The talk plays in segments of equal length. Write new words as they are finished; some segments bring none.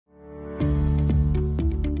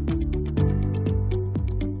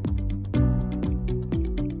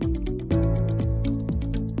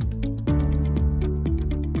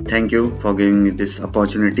thank you for giving me this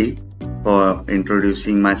opportunity for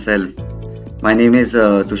introducing myself. My name is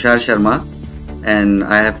Tushar Sharma, and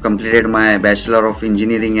I have completed my Bachelor of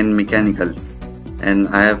Engineering in Mechanical, and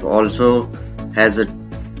I have also has a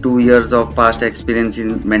 2 years of past experience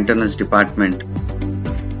in maintenance department.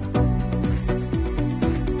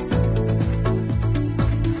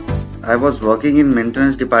 I was working in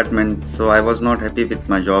maintenance department, so I was not happy with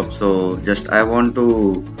my job. So just I want to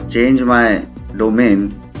change my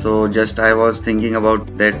domain. So just I was thinking about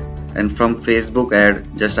that, and from Facebook ad,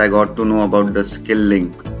 just I got to know about the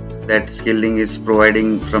Skill-Link. That Skill-Link is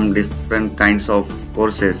providing from different kinds of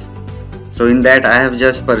courses. So in that I have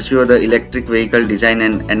just pursued the electric vehicle design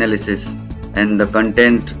and analysis, and the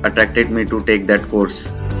content attracted me to take that course.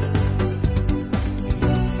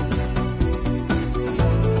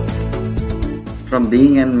 From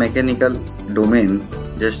being in mechanical domain,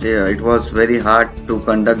 just it was very hard to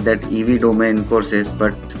conduct that EV domain courses,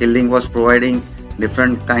 but Skill-Lync was providing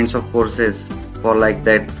different kinds of courses for like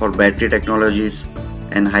that for battery technologies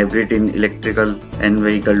and hybrid in electrical and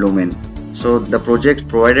vehicle domain. So the project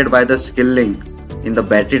provided by the Skill-Lync in the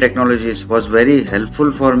battery technologies was very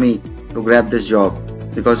helpful for me to grab this job,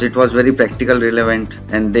 because it was very practical relevant,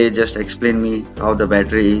 and they just explained me how the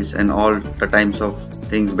battery is and all the types of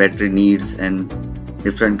things battery needs and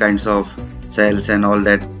different kinds of cells and all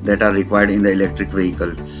that are required in the electric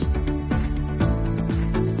vehicles.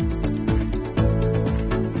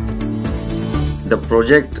 The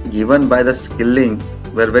project given by the Skill-Lync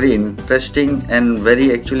were very interesting and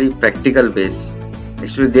very actually practical based.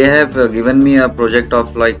 Actually they have given me a project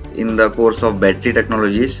of like in the course of battery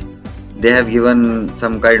technologies. They have given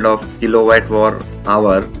some kind of kilowatt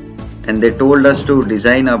hour, and they told us to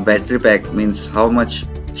design a battery pack, means how much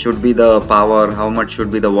should be the power, how much should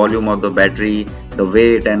be the volume of the battery, the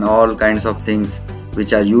weight and all kinds of things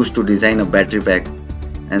which are used to design a battery pack.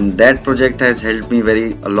 And that project has helped me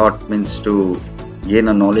a lot, means to gain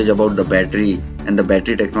a knowledge about the battery and the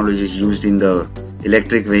battery technologies used in the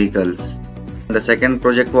electric vehicles. And the second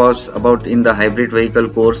project was about in the hybrid vehicle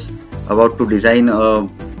course, about to design a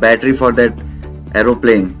battery for that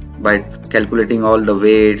aeroplane by calculating all the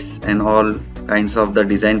weights and all kinds of the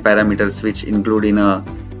design parameters which include in a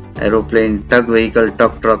aeroplane, tug vehicle,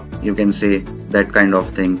 tug truck, you can say, that kind of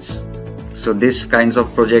things. So this kinds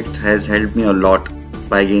of project has helped me a lot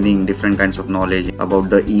by gaining different kinds of knowledge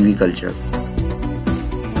about the EV culture.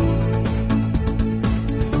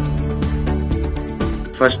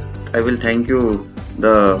 First, I will thank you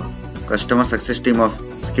the customer success team of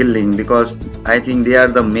Skill-Lync, because I think they are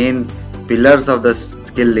the main pillars of the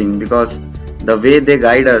Skill-Lync, because the way they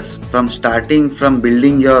guide us from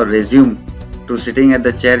building your resume to sitting at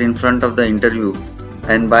the chair in front of the interview,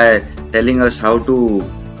 and by telling us how to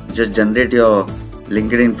just generate your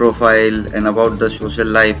LinkedIn profile and about the social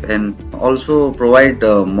life, and also provide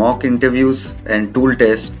mock interviews and tool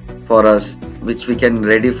tests for us, which we can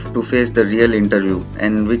ready to face the real interview,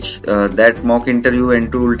 and which that mock interview and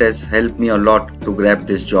tool test helped me a lot to grab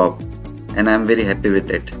this job, and I am very happy with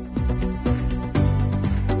it.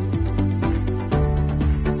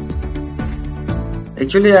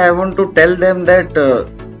 Actually, I want to tell them that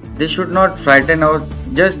they should not frighten out,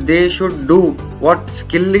 just they should do what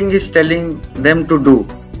Skill-Lync is telling them to do,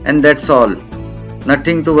 and that's all.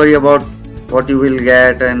 Nothing to worry about what you will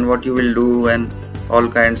get and what you will do and all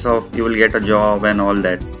kinds of you will get a job and all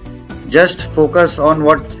that. Just focus on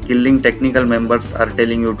what Skill-Lync technical members are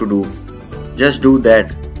telling you to do. Just do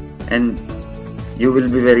that, and you will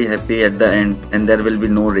be very happy at the end, and there will be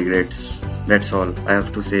no regrets. That's all I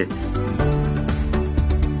have to say.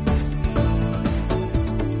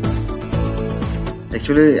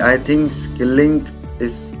 Actually, I think Skill-Lync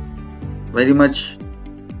is very much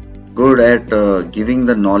good at giving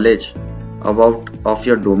the knowledge of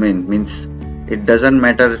your domain. Means it doesn't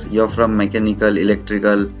matter you're from mechanical,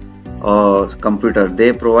 electrical or computer.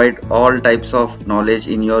 They provide all types of knowledge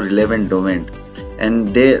in your relevant domain, and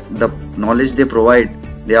the knowledge they provide,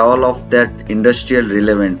 they are all of that industrial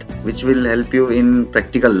relevant, which will help you in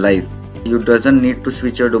practical life. You doesn't need to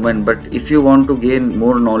switch your domain, but if you want to gain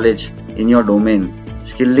more knowledge in your domain,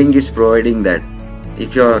 Skill-Lync is providing that.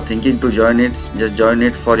 If you are thinking to join it, just join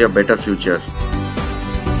it for your better future.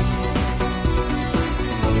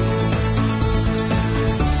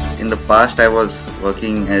 In the past, I was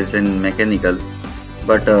working as in mechanical,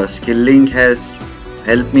 but Skill-Lync has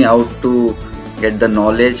helped me out to get the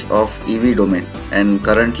knowledge of EV domain, and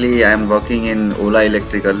currently I am working in OLA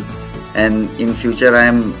Electrical, and in future I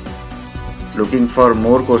am looking for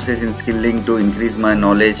more courses in Skill-Lync to increase my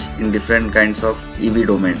knowledge in different kinds of EV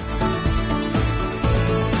domain.